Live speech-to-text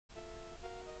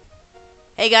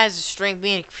Hey guys, it's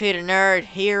Stringbean And Computernerd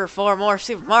here for more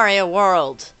Super Mario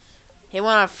World. He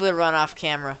went on a food run off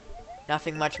camera.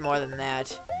 Nothing much more than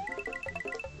that.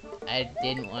 I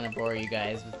didn't want to bore you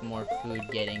guys with more food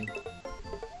getting.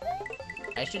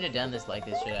 I shouldn't have done this like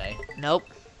this, should I? Nope.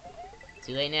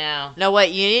 Too late now. No,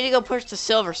 wait, you need to go push the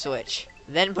silver switch.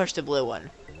 Then push the blue one.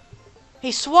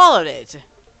 He swallowed it.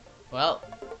 Well,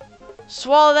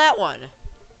 Swallow that one.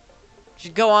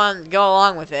 Just go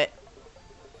along with it.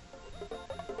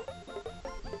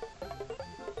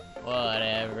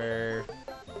 whatever.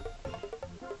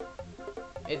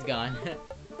 It's gone.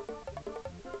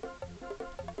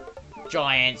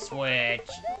 Giant switch.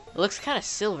 It looks kind of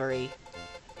silvery.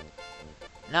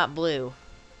 Not blue.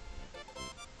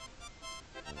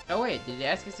 Oh wait, did it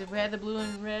ask us if we had the blue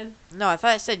and red? No, I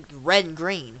thought it said red and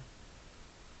green.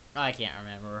 Oh, I can't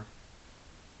remember.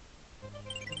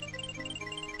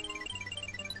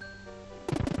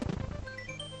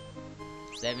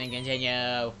 Seven,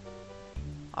 continue.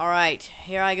 Alright,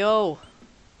 here I go.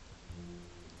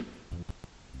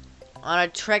 On a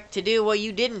trek to do what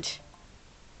you didn't.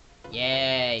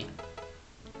 Yay.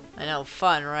 I know,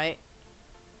 fun, right?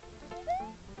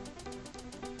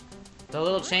 The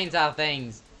little chainsaw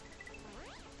things.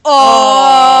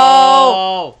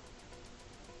 Oh!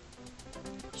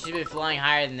 You should be flying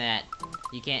higher than that.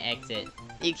 You can't exit.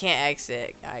 You can't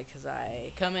exit, guy, because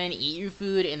I... Come in, eat your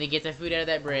food, and then get the food out of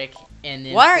that brick, and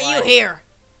then Why aren't you here?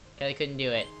 Because I couldn't do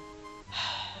it.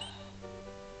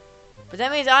 But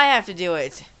that means I have to do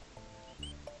it.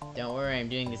 Don't worry, I'm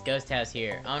doing this ghost house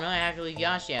here. Oh no, I have to leave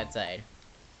Yoshi outside.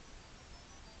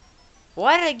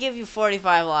 Why did I give you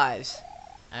 45 lives?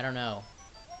 I don't know.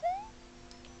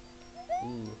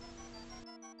 Ooh.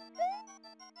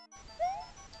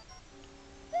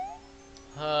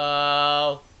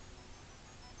 Oh.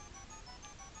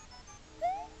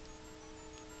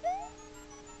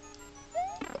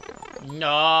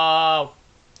 No.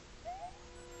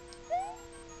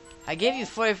 I gave you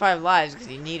 45 lives because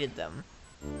you needed them.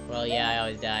 Well, yeah, I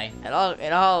always die.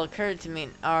 It all occurred to me.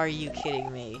 Are you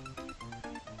kidding me?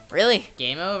 Really?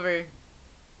 Game over.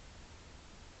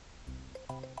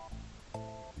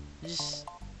 Just...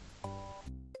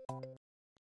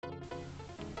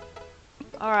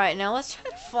 Alright, now let's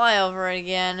try to fly over it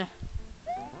again.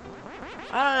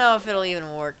 I don't know if it'll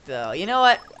even work, though. You know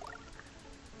what?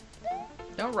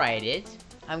 Don't write it.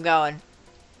 I'm going.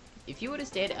 If you would have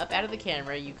stayed up out of the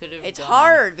camera, you could have It's gone.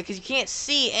 hard because you can't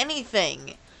see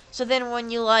anything. So then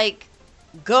when you, like,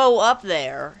 go up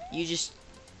there, you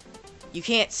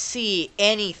can't see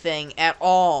anything at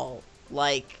all.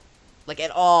 Like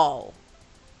at all.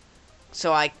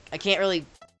 So I can't really,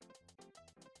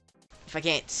 if I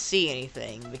can't see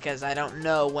anything, because I don't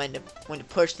know when to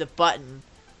push the button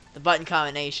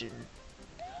combination.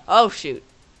 Oh shoot.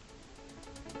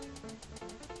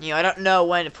 You know, I don't know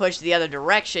when to push the other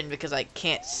direction because I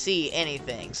can't see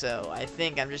anything, so I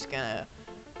think I'm just gonna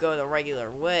go the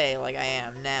regular way like I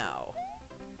am now.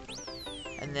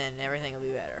 And then everything will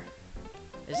be better.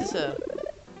 Is this a...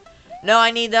 No, I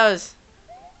need those!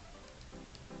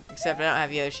 Except I don't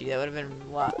have Yoshi. That would have been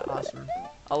a lot awesome.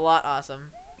 A lot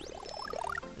awesome.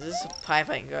 Is this a pipe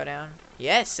I can go down?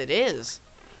 Yes, it is!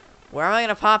 Where am I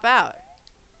gonna pop out?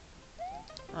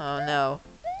 Oh, no.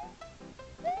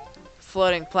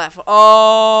 Floating platform.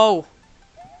 Oh!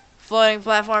 Floating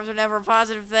platforms are never a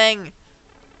positive thing!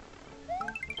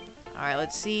 Alright,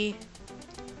 let's see.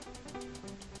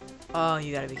 Oh,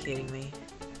 you gotta be kidding me.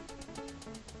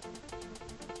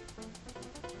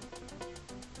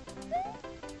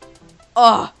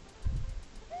 Oh!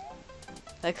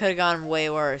 That could have gone way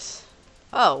worse.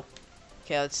 Oh.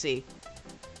 Okay, let's see.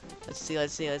 Let's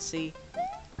see.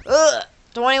 Ugh!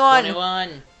 21!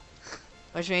 21.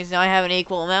 Which means now I have an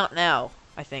equal amount now,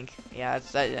 I think. Yeah,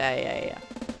 it's yeah.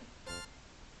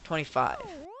 25.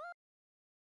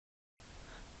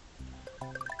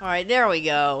 Alright, there we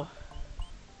go.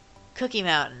 Cookie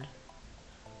Mountain.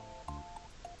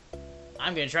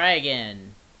 I'm gonna try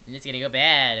again. And it's gonna go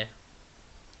bad.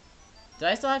 Do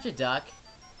I still have to duck?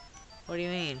 What do you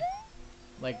mean?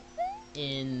 Like,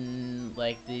 in,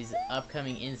 like, these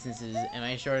upcoming instances, am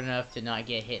I short enough to not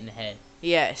get hit in the head?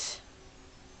 Yes.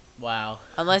 Wow.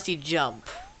 Unless you jump.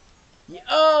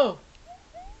 Oh!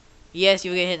 Yes,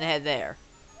 you will get hit in the head there.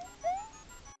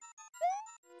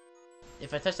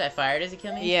 If I touch that fire, does it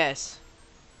kill me? Yes.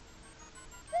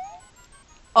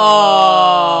 Oh!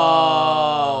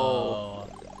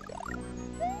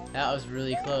 That was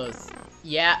really close.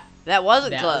 Yeah. That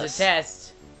wasn't close. That was a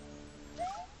test.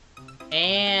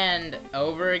 And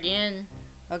over again.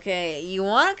 Okay, you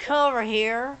want to come over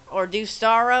here or do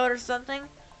Star Road or something?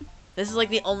 This is like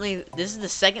this is the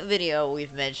second video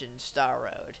we've mentioned Star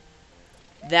Road.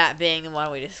 That being the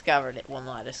one we discovered it. Well,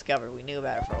 not discovered, we knew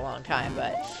about it for a long time,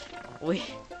 but we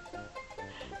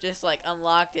just like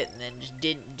unlocked it and then just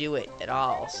didn't do it at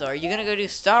all. So are you gonna go do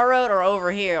Star Road or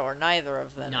over here or neither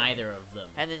of them? Neither of them.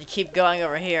 And then keep going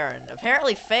over here and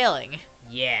apparently failing.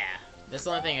 Yeah. That's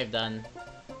the only thing I've done.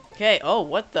 Okay, oh,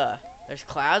 what the? There's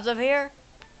clouds up here?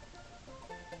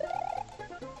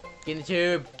 Get in the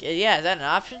tube. Yeah, is that an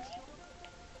option?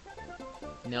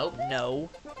 Nope. No.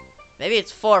 Maybe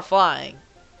it's for flying.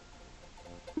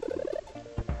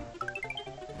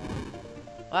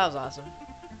 Well, that was awesome.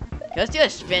 Okay, let's do a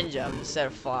spin jump instead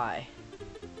of fly.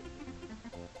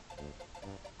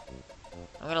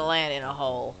 I'm gonna land in a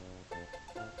hole.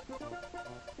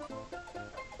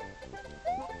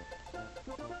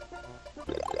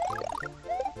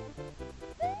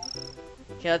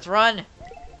 Okay, let's run.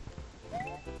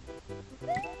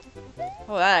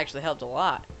 Oh, that actually helped a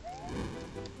lot.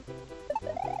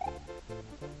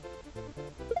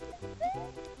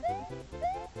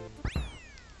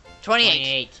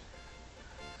 $28.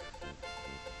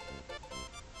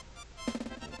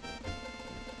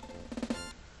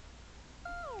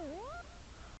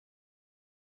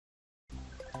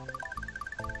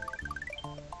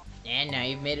 And now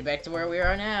you've made it back to where we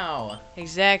are now.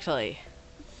 Exactly.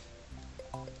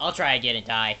 I'll try again and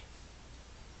die.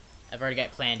 I've already got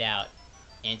it planned out.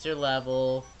 Enter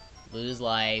level, lose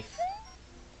life.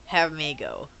 Have me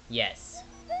go. Yes.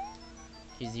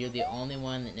 Because you're the only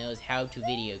one that knows how to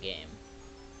video game.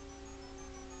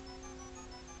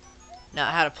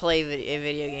 Not how to play a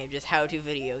video game, just how to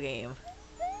video game.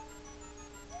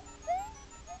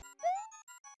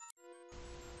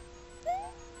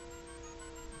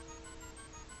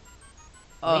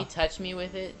 Will he touch me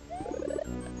with it?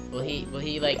 Will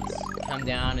he like come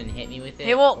down and hit me with it?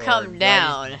 He won't Or come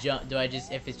down. Do I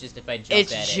just if I jump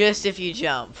It's at just if you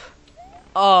jump.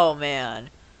 Oh man.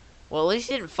 Well, at least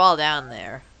he didn't fall down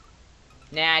there.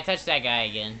 Nah, I touched that guy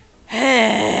again.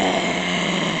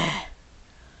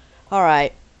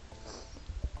 Alright.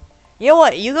 You know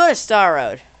what? You go to Star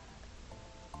Road.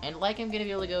 And like I'm gonna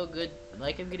be able to go good.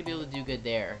 Like I'm gonna be able to do good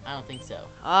there. I don't think so.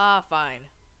 Ah, fine.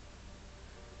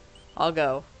 I'll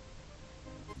go.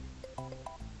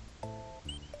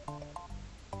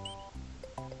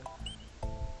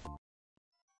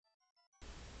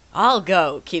 I'll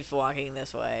go. Keeps walking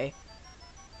this way.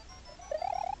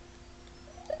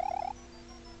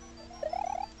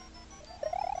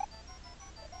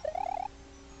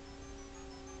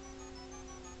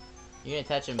 You're gonna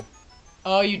touch him.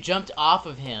 Oh, you jumped off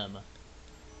of him.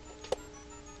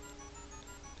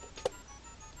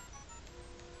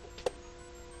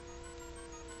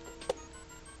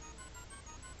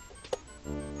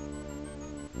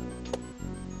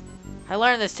 I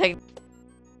learned this technique.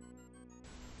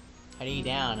 How do you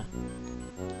down?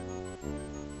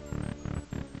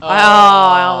 Oh,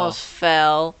 I almost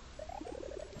fell.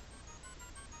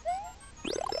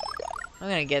 I'm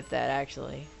gonna get that,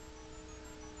 actually.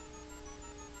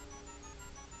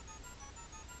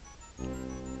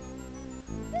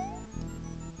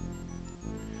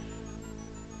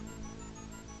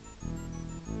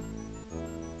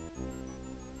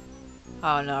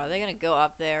 Oh no, are they gonna go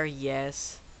up there?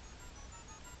 Yes.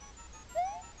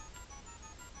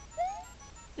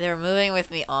 They're moving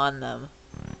with me on them.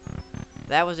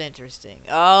 That was interesting.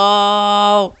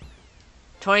 Oh!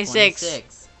 26.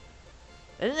 26.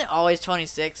 Isn't it always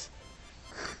 26?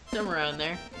 Somewhere around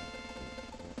there.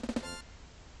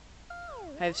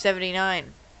 I have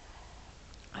 79.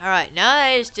 Alright, now that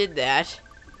I just did that.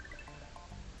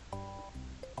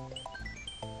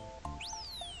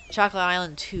 Chocolate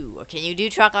Island 2. Can you do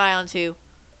Chocolate Island 2?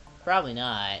 Probably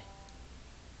not.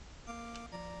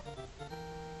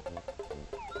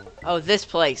 Oh, this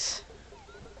place.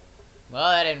 Well,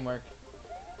 that didn't work.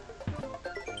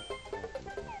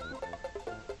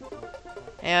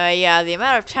 Yeah, the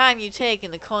amount of time you take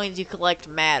and the coins you collect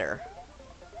matter.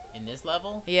 In this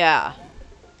level? Yeah,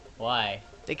 Why?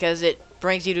 because it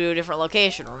brings you to a different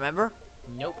location, remember?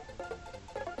 Nope.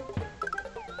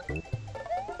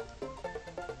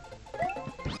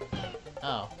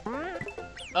 Oh.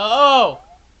 Oh!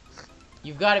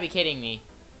 You've got to be kidding me.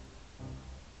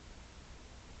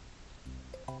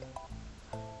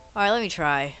 Alright, let me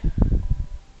try.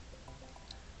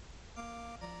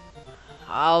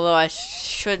 Although I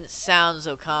shouldn't sound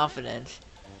so confident.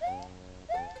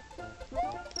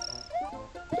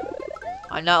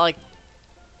 I'm not like...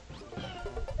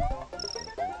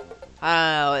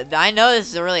 I don't know. I know this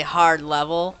is a really hard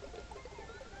level.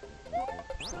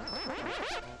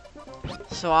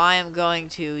 So I am going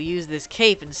to use this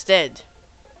cape instead.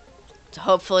 to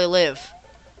hopefully live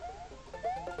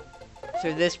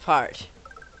through this part.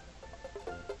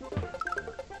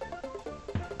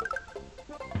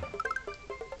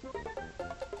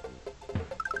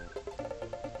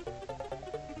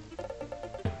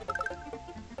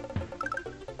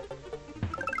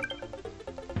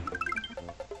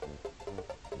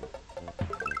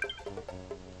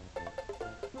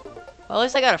 Well, at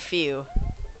least I got a few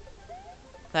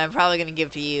that I'm probably gonna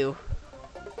give to you.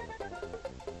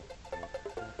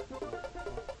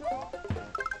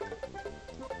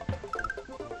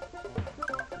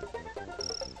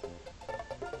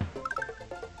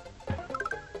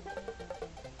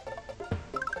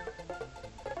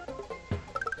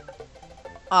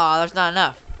 Aw, there's not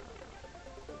enough.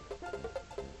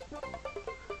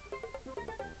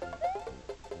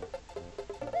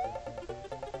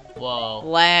 Whoa.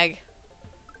 Lag.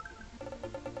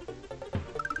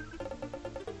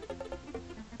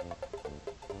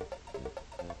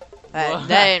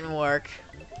 That didn't work.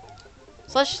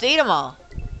 So let's just eat them all.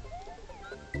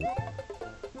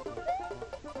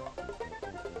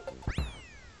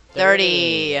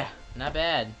 $30. Not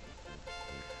bad.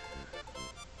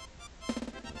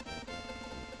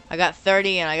 I got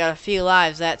 30 and I got a few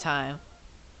lives that time.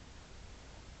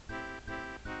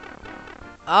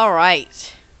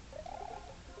 Alright.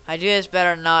 I do this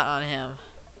better not on him.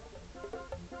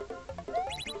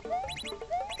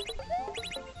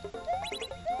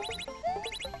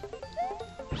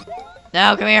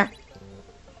 No, come here.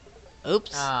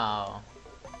 Oops. Oh.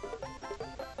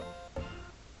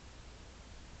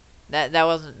 That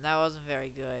wasn't very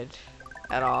good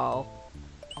at all.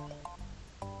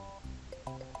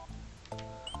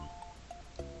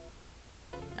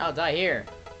 I'll die here.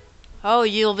 Oh,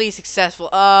 you'll be successful.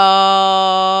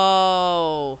 Oh,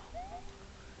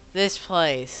 this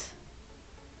place.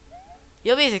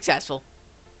 You'll be successful.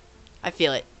 I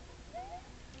feel it.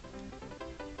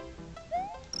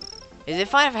 Is it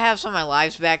fine if I have some of my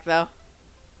lives back, though?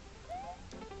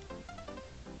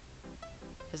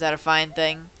 Is that a fine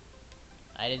thing?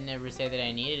 I didn't ever say that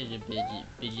I needed a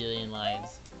bajillion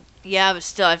lives. Yeah, but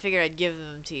still, I figured I'd give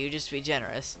them to you just to be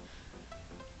generous.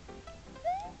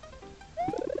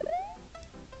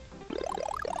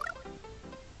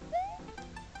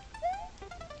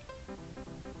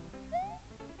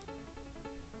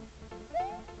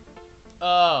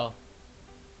 Oh.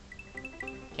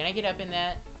 Can I get up in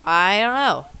that? I don't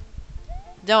know.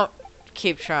 Don't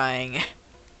keep trying.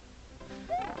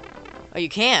 Oh, you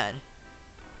can.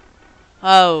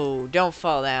 Oh, don't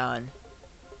fall down.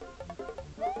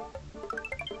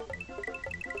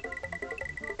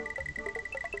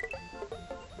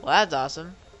 Well, that's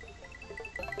awesome.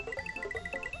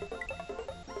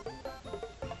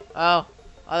 Oh,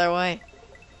 other way.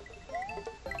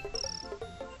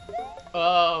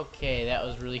 Okay, that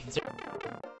was really concerning.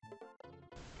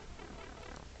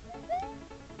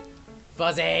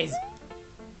 Fuzzies!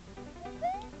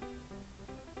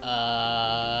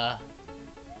 Oh,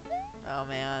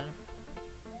 man.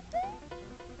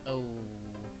 Oh.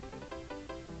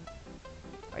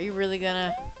 Are you really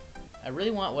gonna? I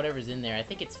really want whatever's in there. I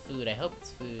think it's food. I hope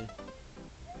it's food.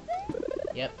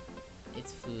 Yep.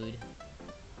 It's food.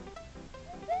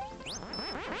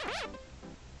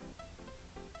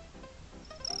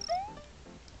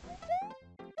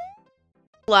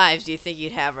 Lives do you think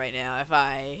you'd have right now if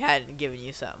I hadn't given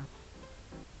you some?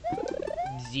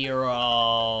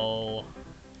 0.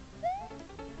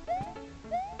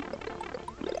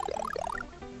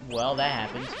 Well, that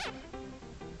happened.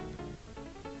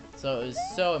 So it was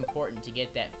so important to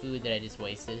get that food that I just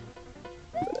wasted.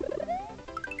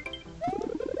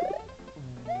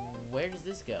 Where does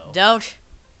this go? Don't.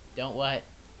 Don't what?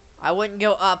 I wouldn't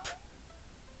go up.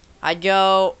 I'd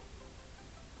go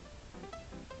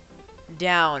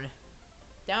down.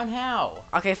 Down how?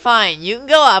 Okay, fine. You can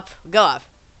go up. Go up.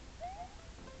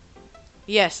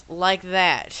 Yes, like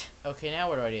that. Okay, now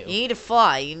what do I do? You need to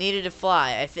fly. You needed to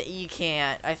fly. I think you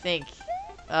can't. I think.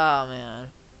 Oh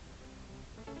man.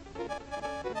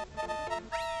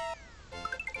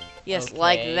 Yes, Okay.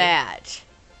 like that.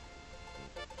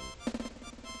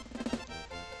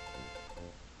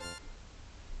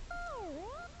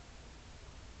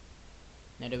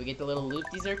 Now, do we get the little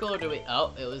loopy circle, or do we?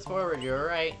 Oh, it was forward. You're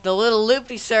right. The little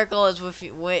loopy circle is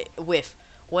with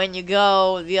when you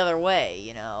go the other way.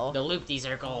 You know. The loopy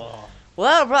circle. Well,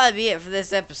 that'll probably be it for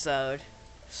this episode.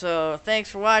 So, thanks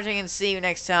for watching and see you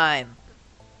next time.